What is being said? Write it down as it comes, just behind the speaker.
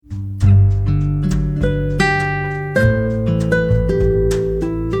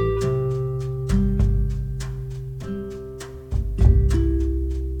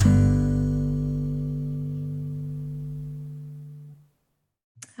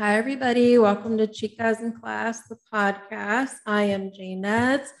Hi, everybody. Welcome to Chicas in Class, the podcast. I am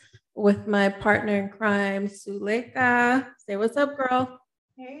Janet with my partner in crime, Suleka. Say what's up, girl.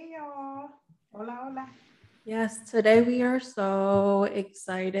 Hey y'all. Hola, hola. Yes, today we are so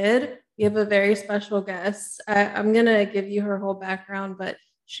excited. We have a very special guest. I'm going to give you her whole background, but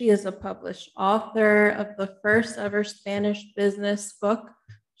she is a published author of the first ever Spanish business book.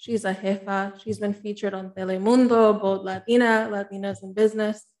 She's a jefa. She's been featured on Telemundo, both Latinas in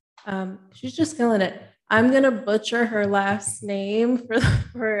business. She's just killing it. I'm going to butcher her last name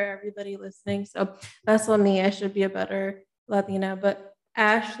for everybody listening. So that's on me. I should be a better Latina, but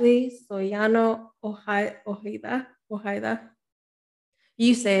Ashley Soyano Ojeda.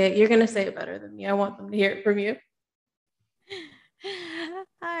 You say it. You're going to say it better than me. I want them to hear it from you.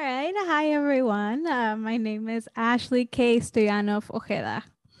 All right. Hi, everyone. My name is Ashley K. Stoyanov Ojeda.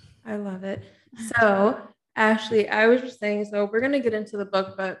 I love it. So, Ashley, I was just saying, so we're going to get into the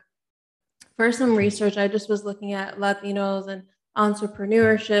book, but for some research, I just was looking at Latinos and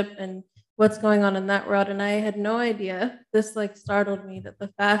entrepreneurship and what's going on in that world. And I had no idea, this startled me, that the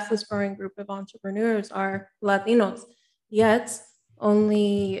fastest growing group of entrepreneurs are Latinos. Yet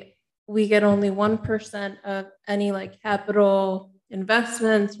we get only 1% of any capital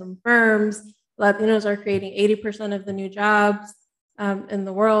investments from firms. Latinos are creating 80% of the new jobs in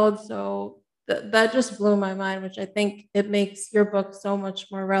the world. So that just blew my mind, which I think it makes your book so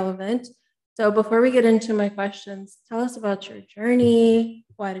much more relevant. So before we get into my questions, tell us about your journey.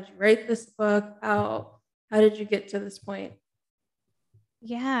 Why did you write this book? How did you get to this point?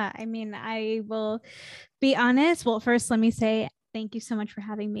 Yeah, I will be honest. Well, first, let me say thank you so much for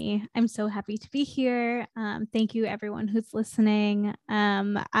having me. I'm so happy to be here. Thank you, everyone who's listening.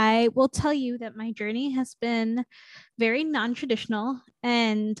 I will tell you that my journey has been very non-traditional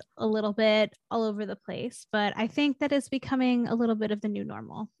and a little bit all over the place, but I think that is becoming a little bit of the new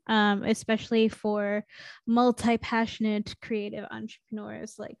normal, especially for multi-passionate creative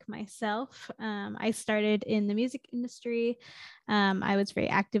entrepreneurs like myself. I started in the music industry. I was very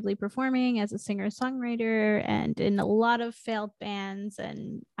actively performing as a singer-songwriter and in a lot of failed bands,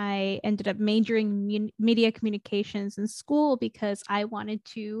 and I ended up majoring in media communications in school because I wanted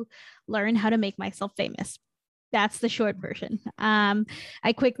to learn how to make myself famous. That's the short version.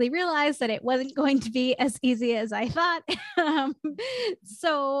 I quickly realized that it wasn't going to be as easy as I thought.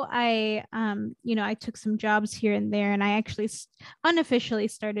 So I took some jobs here and there, and I actually unofficially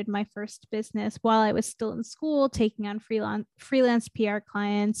started my first business while I was still in school, taking on freelance PR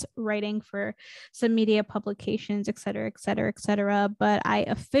clients, writing for some media publications, et cetera, et cetera, et cetera. But I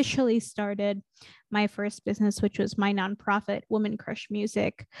officially started my first business, which was my nonprofit, Woman Crush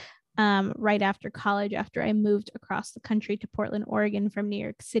Music, right after college, after I moved across the country to Portland, Oregon from New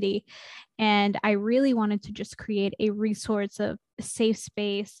York City. And I really wanted to just create a resource of a safe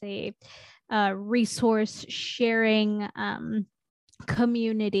space, a resource sharing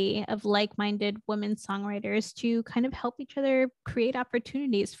community of like-minded women songwriters to kind of help each other create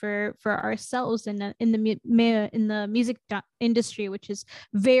opportunities for ourselves in the music industry, which is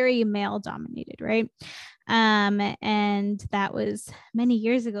very male dominated, right? And that was many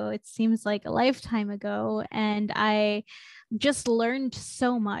years ago. It seems like a lifetime ago, and I just learned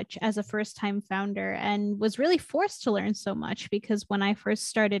so much as a first-time founder and was really forced to learn so much because when I first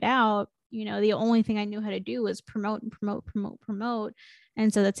started out, the only thing I knew how to do was promote and promote.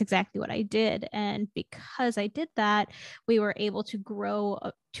 And so that's exactly what I did. And because I did that, we were able to grow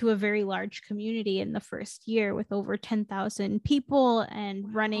to a very large community in the first year with over 10,000 people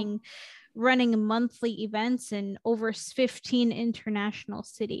and running monthly events in over 15 international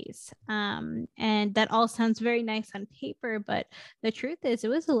cities. And that all sounds very nice on paper, but the truth is it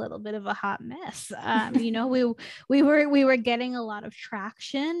was a little bit of a hot mess. We were getting a lot of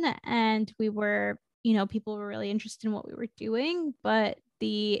traction, and we were, people were really interested in what we were doing, but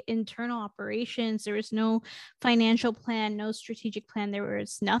the internal operations, there was no financial plan, no strategic plan. There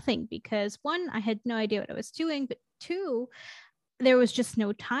was nothing because one, I had no idea what I was doing, but two, there was just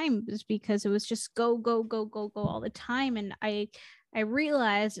no time because it was just go all the time. And I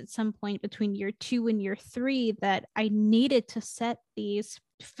realized at some point between year 2 and year 3 that I needed to set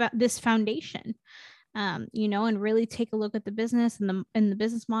this foundation, and really take a look at the business and the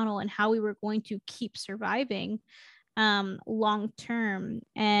business model and how we were going to keep surviving long term.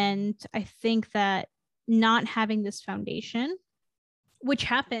 And I think that not having this foundation, which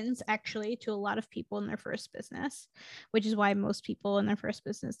happens actually to a lot of people in their first business, which is why most people in their first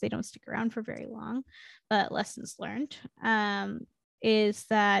business, they don't stick around for very long, but lessons learned, is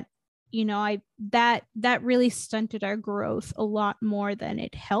that, that really stunted our growth a lot more than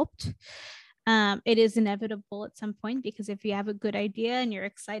it helped. It is inevitable at some point, because if you have a good idea and you're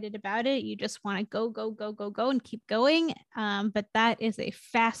excited about it, you just want to go and keep going. But that is a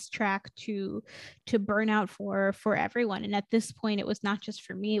fast track to burnout for everyone. And at this point, it was not just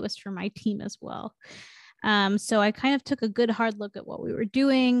for me, it was for my team as well. So I kind of took a good hard look at what we were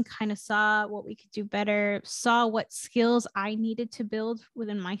doing, kind of saw what we could do better, saw what skills I needed to build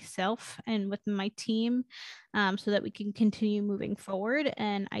within myself and within my team, so that we can continue moving forward.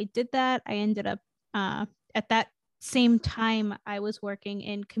 And I did that. I ended up at that same time, I was working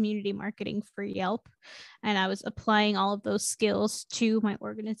in community marketing for Yelp, and I was applying all of those skills to my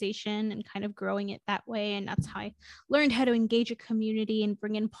organization and kind of growing it that way. And that's how I learned how to engage a community and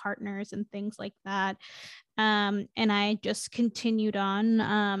bring in partners and things like that. And I just continued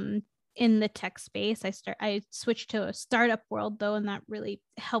on in the tech space. I switched to a startup world though, and that really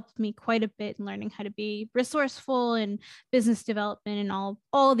helped me quite a bit in learning how to be resourceful and business development and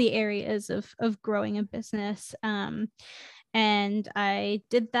all the areas of growing a business. And I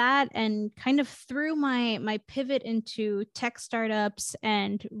did that, and kind of through my pivot into tech startups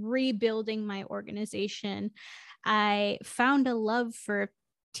and rebuilding my organization, I found a love for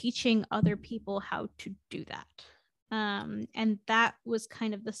teaching other people how to do that. And that was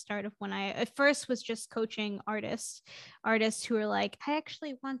kind of the start of when I at first was just coaching artists who are like, I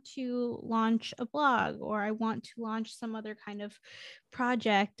actually want to launch a blog, or I want to launch some other kind of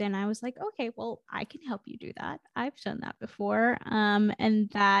project. And I was like, okay, well, I can help you do that. I've done that before. And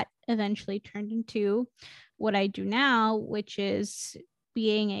that eventually turned into what I do now, which is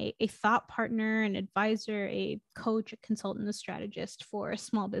being a thought partner, an advisor, a coach, a consultant, a strategist for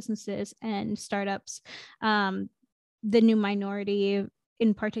small businesses and startups. The new minority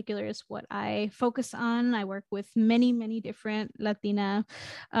in particular is what I focus on. I work with many, many different Latina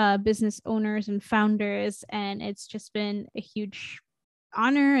business owners and founders, and it's just been a huge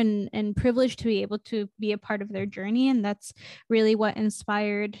honor and privilege to be able to be a part of their journey. And that's really what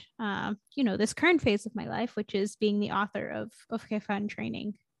inspired, this current phase of my life, which is being the author of Jefa in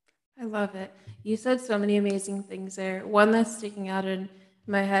Training. I love it. You said so many amazing things there. One that's sticking out in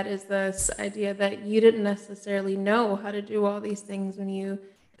my head is this idea that you didn't necessarily know how to do all these things when you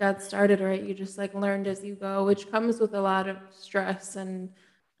got started, right? You just like learned as you go, which comes with a lot of stress and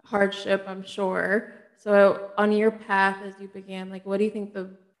hardship, I'm sure. So on your path as you began, like what do you think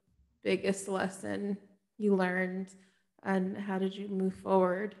the biggest lesson you learned, and how did you move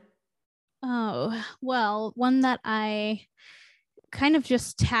forward? Oh, well, one that I kind of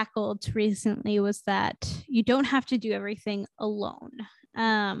just tackled recently was that you don't have to do everything alone.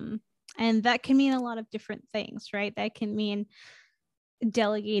 And that can mean a lot of different things, right? That can mean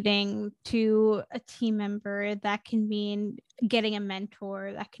delegating to a team member, that can mean getting a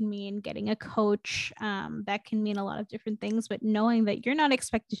mentor, that can mean getting a coach, that can mean a lot of different things, but knowing that you're not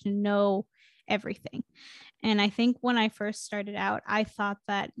expected to know everything. And I think when I first started out, I thought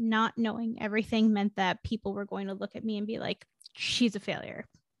that not knowing everything meant that people were going to look at me and be like, she's a failure.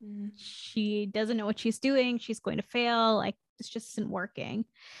 She doesn't know what she's doing. She's going to fail. Like, this just isn't working.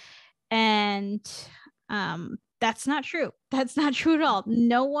 And that's not true. That's not true at all.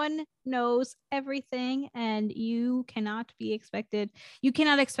 No one knows everything, and you cannot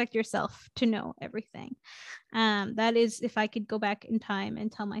expect yourself to know everything. That is, if I could go back in time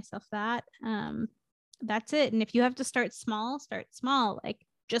and tell myself that, that's it. And if you have to start small, like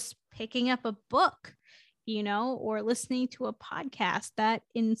just picking up a book, or listening to a podcast that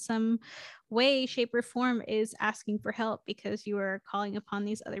in some way, shape, or form is asking for help, because you are calling upon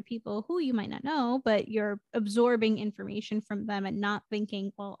these other people who you might not know, but you're absorbing information from them and not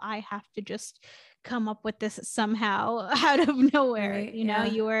thinking, well, I have to just come up with this somehow out of nowhere.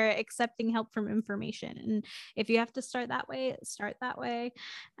 Right, You are accepting help from information. And if you have to start that way, start that way.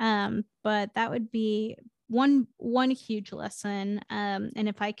 But that would be one huge lesson. And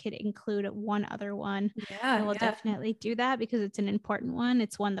if I could include one other one, I will definitely do that, because it's an important one.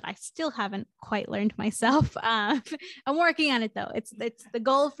 It's one that I still haven't quite learned myself. I'm working on it though. It's the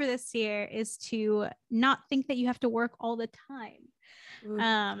goal for this year is to not think that you have to work all the time.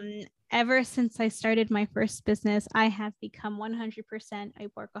 Ever since I started my first business, I have become 100% a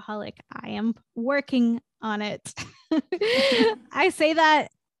workaholic. I am working on it. I say that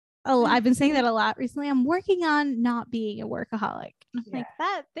I've been saying that a lot recently. I'm working on not being a workaholic. And I'm like,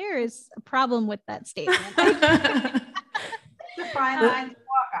 that there is a problem with that statement. The fine line to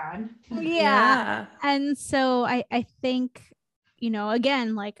walk on. Yeah. And so I think,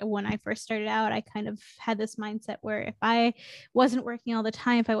 again, like when I first started out, I kind of had this mindset where if I wasn't working all the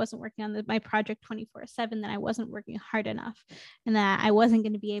time, if I wasn't working on my project 24/7, then I wasn't working hard enough, and that I wasn't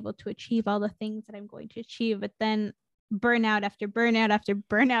going to be able to achieve all the things that I'm going to achieve. But then burnout after burnout after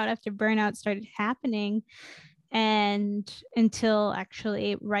burnout after burnout started happening. And until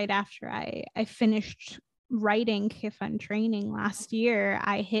actually right after I finished writing Jefa and training last year,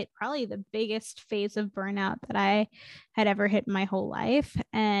 I hit probably the biggest phase of burnout that I had ever hit in my whole life.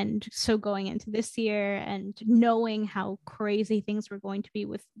 And so going into this year and knowing how crazy things were going to be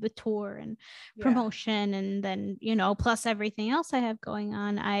with the tour and promotion, and then, you know, plus everything else I have going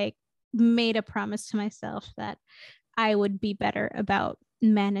on, I made a promise to myself that I would be better about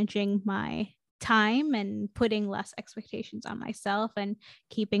managing my time and putting less expectations on myself and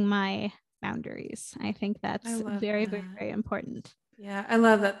keeping my boundaries. I think that's very, very, very important. Yeah, I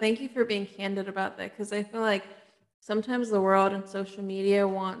love that. Thank you for being candid about that, because I feel like sometimes the world and social media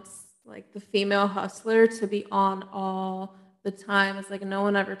wants like the female hustler to be on all the time. It's like no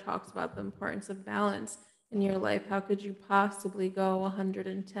one ever talks about the importance of balance in your life. How could you possibly go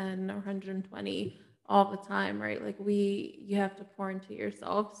 110 or 120 all the time, right? Like you have to pour into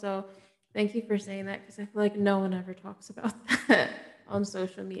yourself. So thank you for saying that, because I feel like no one ever talks about that on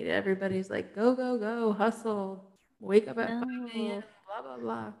social media. Everybody's like, go, go, go, hustle, wake up at 5 a.m., blah, blah,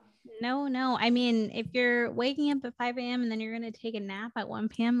 blah. No. I mean, if you're waking up at 5 a.m. and then you're going to take a nap at 1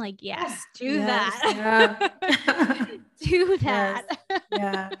 p.m., like, yes, do that. Yeah. Do that. Yes.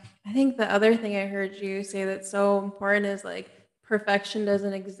 Yeah. I think the other thing I heard you say that's so important is like perfection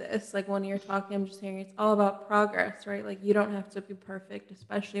doesn't exist. Like when you're talking, I'm just hearing it's all about progress, right? Like you don't have to be perfect,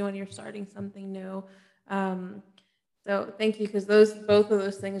 especially when you're starting something new. Um, so thank you, because both of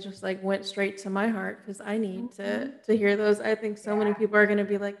those things just like went straight to my heart, because I need to hear those. I think so many people are going to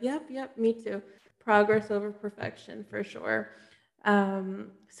be like, yep, me too. Progress over perfection for sure.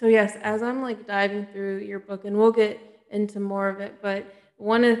 So yes, as I'm like diving through your book, and we'll get into more of it, but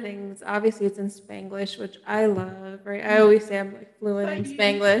one of the things, obviously, it's in Spanglish, which I love, right? I always say I'm like fluent in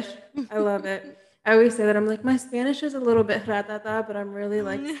Spanglish. I love it. I always say that I'm like, my Spanish is a little bit ratata, but I'm really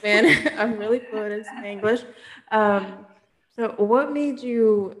like Spanish. I'm really fluent in Spanglish. So what made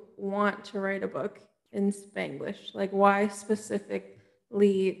you want to write a book in Spanglish? Like why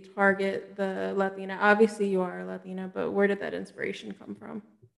specifically target the Latina? Obviously you are a Latina, but where did that inspiration come from?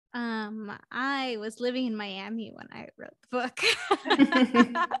 I was living in Miami when I wrote the book.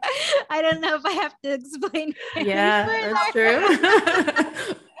 I don't know if I have to explain. Yeah, that's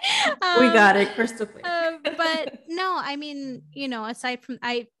true. We got it crystal clear. But no, I mean, you know, aside from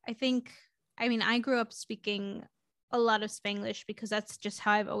I think, I mean, I grew up speaking a lot of Spanglish because that's just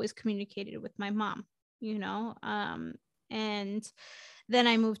how I've always communicated with my mom, you know. And then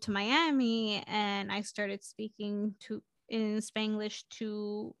I moved to Miami and I started speaking to in Spanglish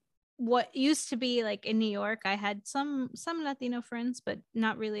to what used to be like in New York. I had some Latino friends, but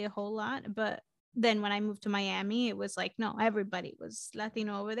not really a whole lot. But then when I moved to Miami, it was like, no, everybody was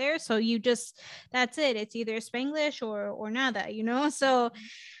Latino over there. So you just, that's it. It's either Spanglish or nada, you know? So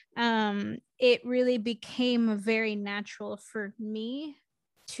it really became very natural for me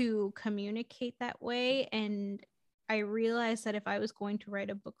to communicate that way. And I realized that if I was going to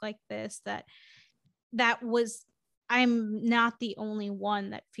write a book like this, that was, I'm not the only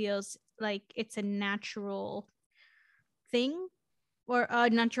one that feels like it's a natural thing or a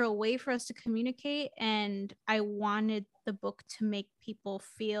natural way for us to communicate. And I wanted the book to make people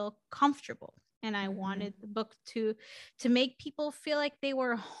feel comfortable. And I wanted the book to make people feel like they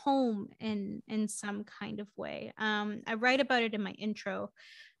were home in some kind of way. I write about it in my intro,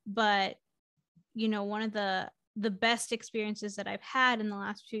 but you know, one of the best experiences that I've had in the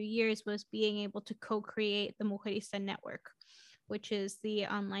last few years was being able to co-create the Mujerista Network, which is the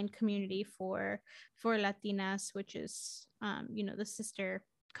online community for Latinas, which is, you know, the sister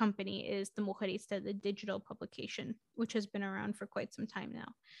company is the Mujerista, the digital publication, which has been around for quite some time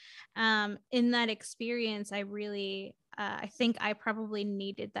now. In that experience, I really, I think I probably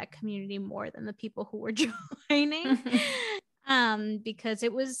needed that community more than the people who were joining. Because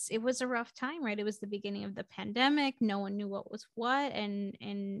it was a rough time, right? It was the beginning of the pandemic. No one knew what was what, and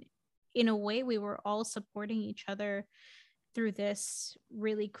in a way we were all supporting each other through this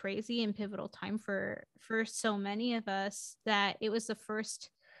really crazy and pivotal time for so many of us, that it was the first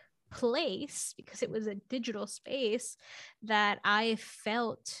place, because it was a digital space, that I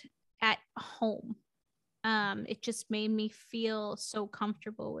felt at home. It just made me feel so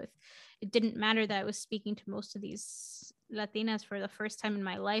comfortable with, it didn't matter that I was speaking to most of these Latinas for the first time in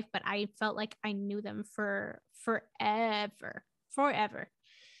my life, but I felt like I knew them for forever.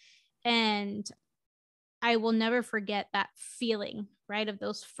 And I will never forget that feeling, right, of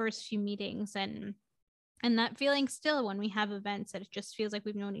those first few meetings, and that feeling still when we have events, that it just feels like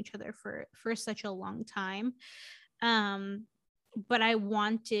we've known each other for such a long time. But I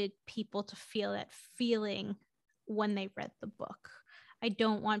wanted people to feel that feeling when they read the book. I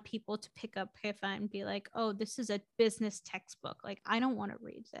don't want people to pick up Jefa and be like, oh, this is a business textbook. Like, I don't want to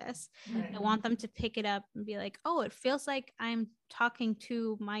read this. Right. I want them to pick it up and be like, oh, it feels like I'm talking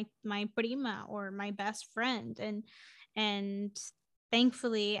to my prima or my best friend. And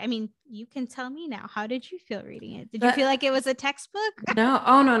thankfully, I mean, you can tell me now, how did you feel reading it? Did you feel like it was a textbook? No.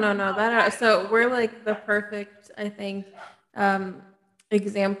 Oh, no. So we're like the perfect, I think,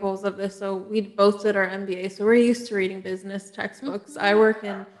 examples of this. So we both did our MBA, so we're used to reading business textbooks. I work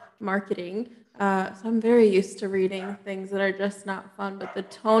in marketing, so I'm very used to reading things that are just not fun, but the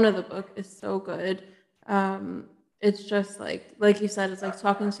tone of the book is so good. It's just like you said, it's like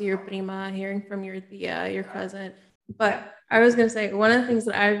talking to your prima, hearing from your tia, your cousin. But I was gonna say, one of the things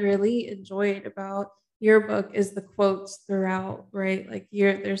that I really enjoyed about your book is the quotes throughout, right? Like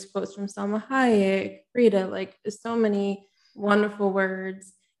there's quotes from Selma Hayek, Frida, like so many wonderful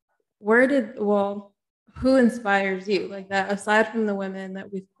words. Who inspires you like that? Aside from the women that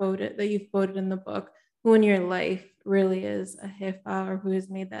you've quoted in the book, who in your life really is a Jefa or who has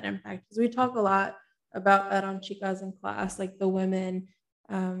made that impact? Because we talk a lot about that on Chicas in class, like the women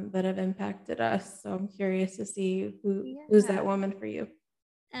that have impacted us. So I'm curious to see who's that woman for you.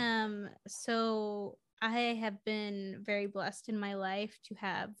 So I have been very blessed in my life to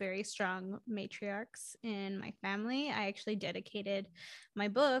have very strong matriarchs in my family. I actually dedicated my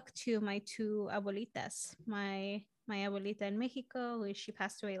book to my two abuelitas, my abuelita in Mexico, she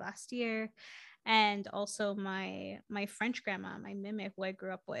passed away last year, and also my French grandma, my mime, who I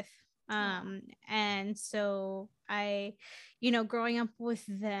grew up with. And so I, growing up with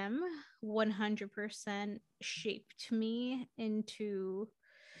them 100% shaped me into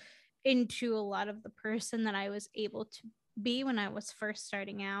a lot of the person that I was able to be when I was first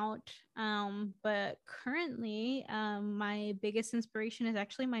starting out. But currently, my biggest inspiration is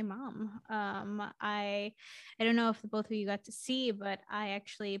actually my mom. I don't know if the both of you got to see, but I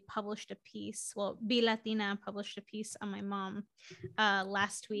actually published a piece. Well, Be Latina published a piece on my mom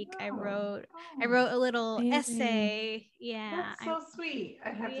last week. I wrote a little Amazing. essay. Yeah, That's so sweet. I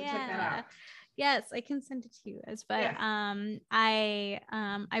have to check that out. Yes, I can send it to you guys. But Yes.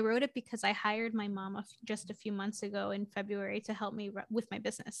 I wrote it because I hired my mom just a few months ago in February to help me with my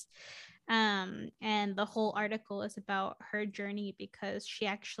business. And the whole article is about her journey because she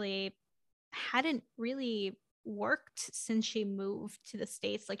actually hadn't really worked since she moved to the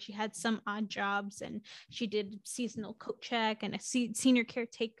States. Like, she had some odd jobs and she did seasonal coat check and a senior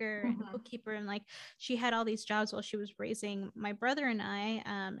caretaker and a bookkeeper, and like she had all these jobs while she was raising my brother and I.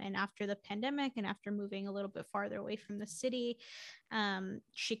 And after the pandemic and after moving a little bit farther away from the city,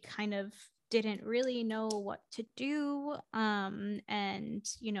 she kind of didn't really know what to do. And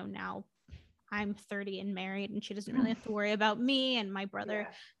now I'm 30 and married, and she doesn't really have to worry about me. And my brother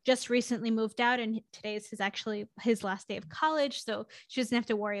just recently moved out, and today is his last day of college. So she doesn't have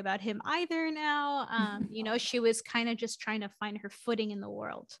to worry about him either now. She was kind of just trying to find her footing in the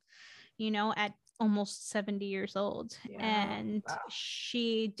world, at almost 70 years old. And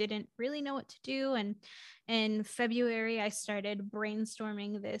she didn't really know what to do. And in February, I started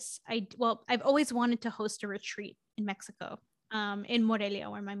brainstorming this. I've always wanted to host a retreat in Mexico, in Morelia,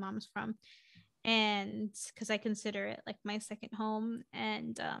 where my mom's from, and because I consider it like my second home.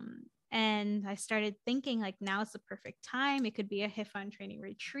 And I started thinking, like, now is the perfect time. It could be a Jefa training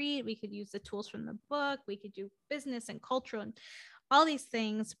retreat. We could use the tools from the book. We could do business and cultural and all these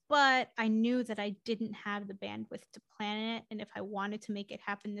things. But I knew that I didn't have the bandwidth to plan it. And if I wanted to make it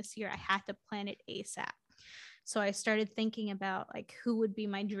happen this year, I had to plan it ASAP. So I started thinking about, like, who would be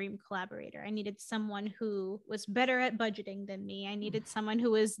my dream collaborator. I needed someone who was better at budgeting than me. I needed someone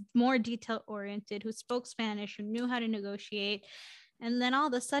who was more detail oriented, who spoke Spanish, who knew how to negotiate. And then all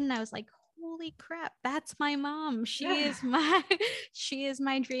of a sudden I was like, holy crap, that's my mom. She is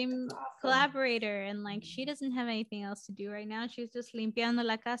my dream collaborator. And like, she doesn't have anything else to do right now. She's just limpiando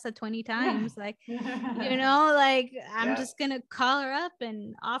la casa 20 times. Like, like, I'm just gonna call her up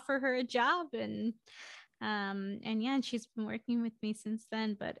and offer her a job. And she's been working with me since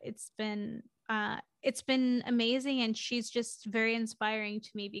then. But it's been amazing, and she's just very inspiring to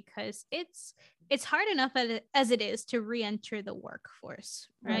me because it's hard enough as it is to re-enter the workforce,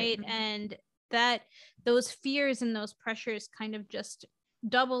 right? And that those fears and those pressures kind of just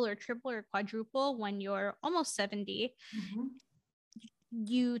double or triple or quadruple when you're almost 70.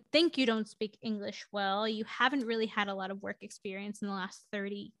 You think you don't speak English well. You haven't really had a lot of work experience in the last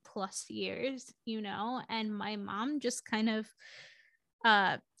 30 plus years, and my mom just kind of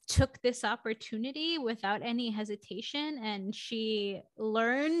took this opportunity without any hesitation, and she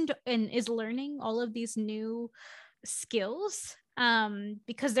learned and is learning all of these new skills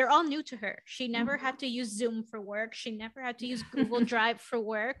because they're all new to her. She never had to use Zoom for work. She never had to use Google Drive for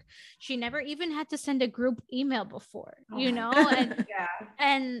work. She never even had to send a group email before, you know,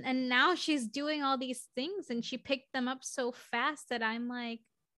 and now she's doing all these things, and she picked them up so fast that I'm like,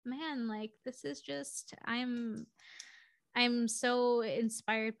 man, like this is just, I'm so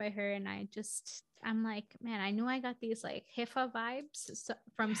inspired by her, and I'm like, man, I knew I got these like Jefa vibes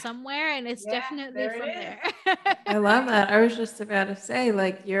from somewhere, and it's definitely from there. I love that. I was just about to say,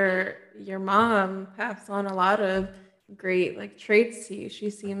 like, your mom passed on a lot of great like traits to you. She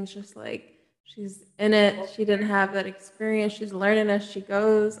seems just like she's in it. She didn't have that experience. She's learning as she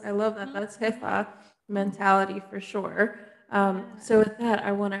goes. I love that. That's Jefa mentality for sure. So with that,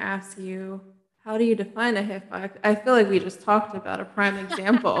 I want to ask you, how do you define a Jefa? I feel like we just talked about a prime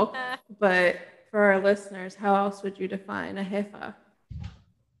example, but for our listeners, how else would you define a Jefa?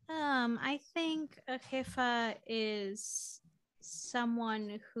 I think a jefa is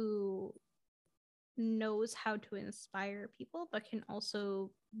someone who knows how to inspire people, but can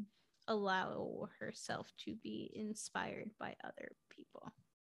also allow herself to be inspired by other people.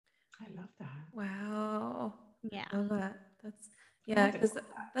 I love that. Wow. Yeah. I love that. That's I yeah, need to because quote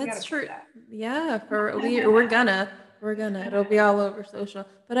that. that's gotta true. quote that. Yeah, for we're gonna it'll be all over social.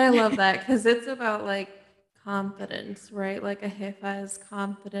 But I love that because it's about like confidence, right? Like a Hifa is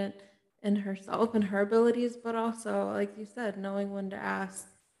confident in herself and her abilities, but also, like you said, knowing when to ask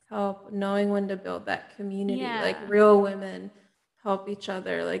help, knowing when to build that community. Like Yeah. real women help each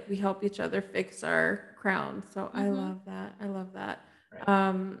other. Like we help each other fix our crown. So I Mm-hmm. love that. I love that.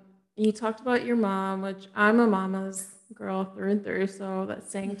 Right. You talked about your mom, which I'm a mama's girl through and through, so that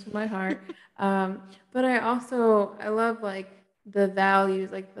sang to my heart. But I love like the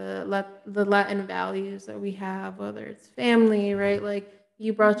values, like the Latin values that we have, whether it's family, right? Like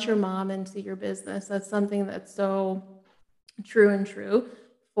you brought your mom into your business. That's something that's so true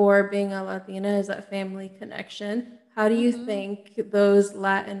for being a Latina is that family connection. How do you Mm-hmm. think those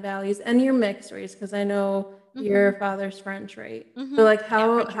Latin values and your mixed race? Because I know your father's French, right? So Mm-hmm. like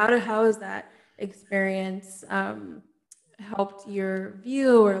Yeah, how has that experience helped your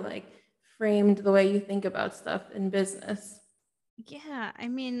view or like framed the way you think about stuff in business? yeah. I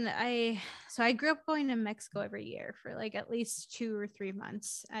mean, I grew up going to Mexico every year for like at least 2 or 3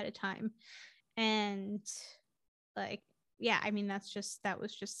 months at a time. And like, yeah, I mean, that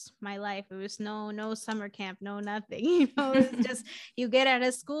was just my life. It was no summer camp, no nothing. It was just you get out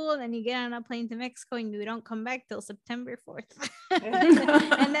of school and then you get on a plane to Mexico and you don't come back till September 4th.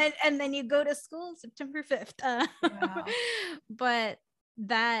 And then you go to school September 5th. Wow. But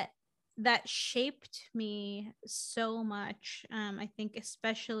that that shaped me so much. I think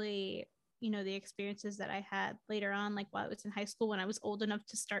especially the experiences that I had later on, like while I was in high school, when I was old enough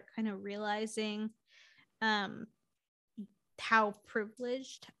to start kind of realizing um how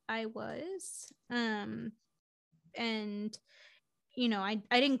privileged I was. And I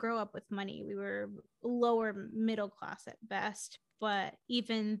didn't grow up with money. We were lower middle class at best, but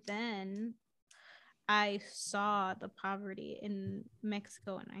even then I saw the poverty in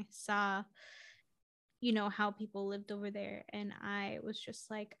Mexico, and I saw how people lived over there, and I was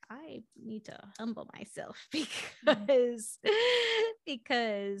just like, I need to humble myself because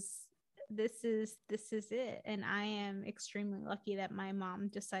this is it. And I am extremely lucky that my mom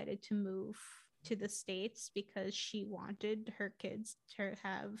decided to move to the States because she wanted her kids to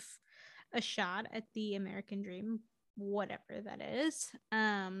have a shot at the American dream, whatever that is.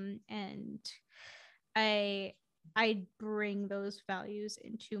 And I I bring those values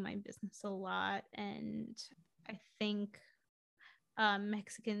into my business a lot. And I think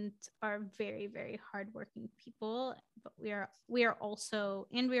Mexicans are very, very hardworking people, but we are also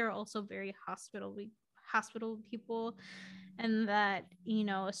very hospital people, and that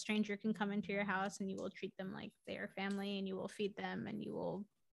a stranger can come into your house and you will treat them like their family, and you will feed them, and you will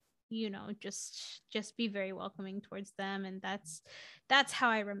just be very welcoming towards them. And that's how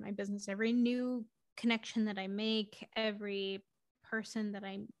I run my business. Every new connection that I make, every person that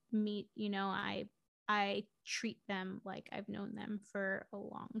I meet, I treat them like I've known them for a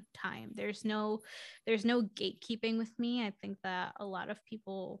long time. There's no gatekeeping with me. I think that a lot of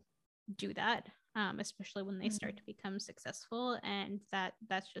people do that, especially when they start to become successful, and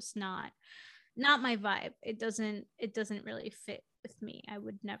that's just not my vibe. It doesn't really fit with me. I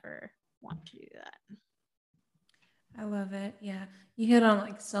would never want to do that. I love it. Yeah. You hit on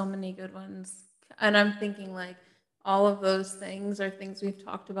like so many good ones. And I'm thinking like all of those things are things we've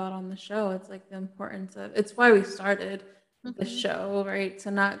talked about on the show. It's like the importance of it's why we started the Mm-hmm. show, right?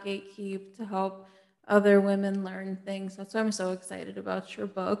 To not gatekeep, to help other women learn things. That's why I'm so excited about your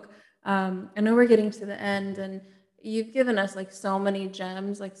book. I know we're getting to the end, and you've given us like so many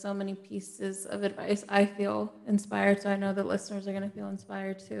gems, like so many pieces of advice. I feel inspired, so I know the listeners are going to feel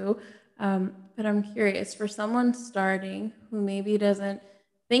inspired too. But I'm curious, for someone starting who maybe doesn't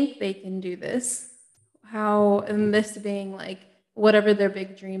think they can do this, how, and this being like whatever their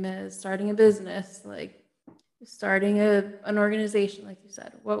big dream is, starting a business, like starting an organization, like you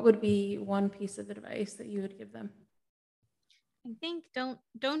said, what would be one piece of advice that you would give them? I think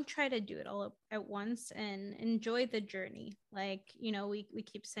don't try to do it all at once, and enjoy the journey. Like, we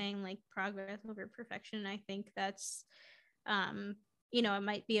keep saying like progress over perfection. I think that's it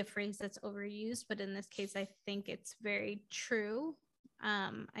might be a phrase that's overused, but in this case I think it's very true.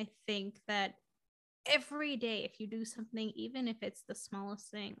 I think that every day, if you do something, even if it's the smallest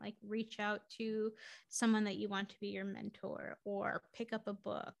thing, like reach out to someone that you want to be your mentor, or pick up a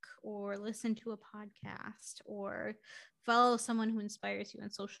book, or listen to a podcast, or follow someone who inspires you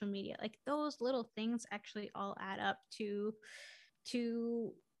on social media, like those little things actually all add up to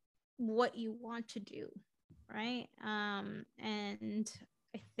what you want to do, right? And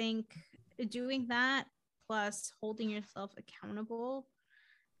I think doing that, plus holding yourself accountable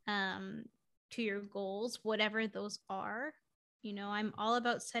um, to your goals, whatever those are. I'm all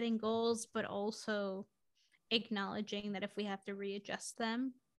about setting goals, but also acknowledging that if we have to readjust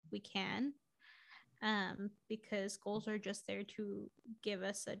them, we can. Because goals are just there to give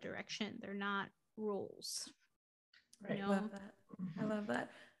us a direction. They're not rules. Right. Love that. I love that.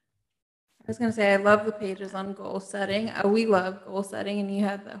 I was going to say, I love the pages on goal setting. We love goal setting, and you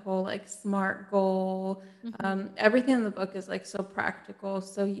have that whole like SMART goal. Everything in the book is like so practical,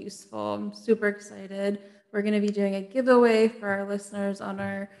 so useful. I'm super excited. We're going to be doing a giveaway for our listeners on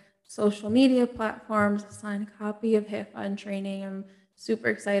our social media platforms, a signed copy of Jefa and Training. I'm super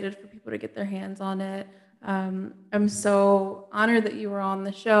excited for people to get their hands on it. I'm so honored that you were on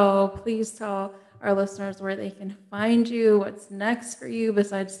the show. Please tell our listeners where they can find you, what's next for you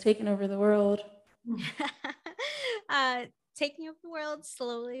besides taking over the world. Taking over the world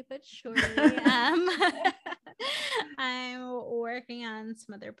slowly but surely. I'm working on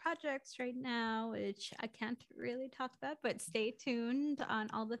some other projects right now, which I can't really talk about, but stay tuned on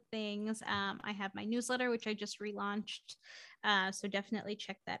all the things. I have my newsletter, which I just relaunched. So definitely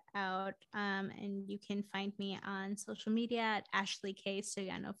check that out. And you can find me on social media at Ashley K.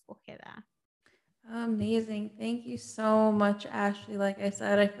 Suyano Fojeda. Amazing. Thank you so much, Ashley. Like I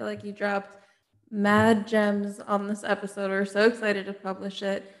said, I feel like you dropped mad gems on this episode. We're so excited to publish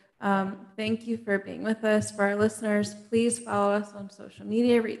it. Thank you for being with us. For our listeners, please follow us on social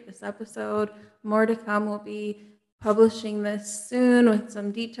media, rate this episode. More to come. We'll be publishing this soon with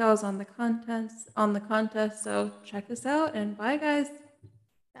some details on the contest. So check us out, and bye guys.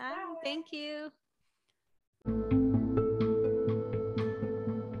 Bye. Thank you.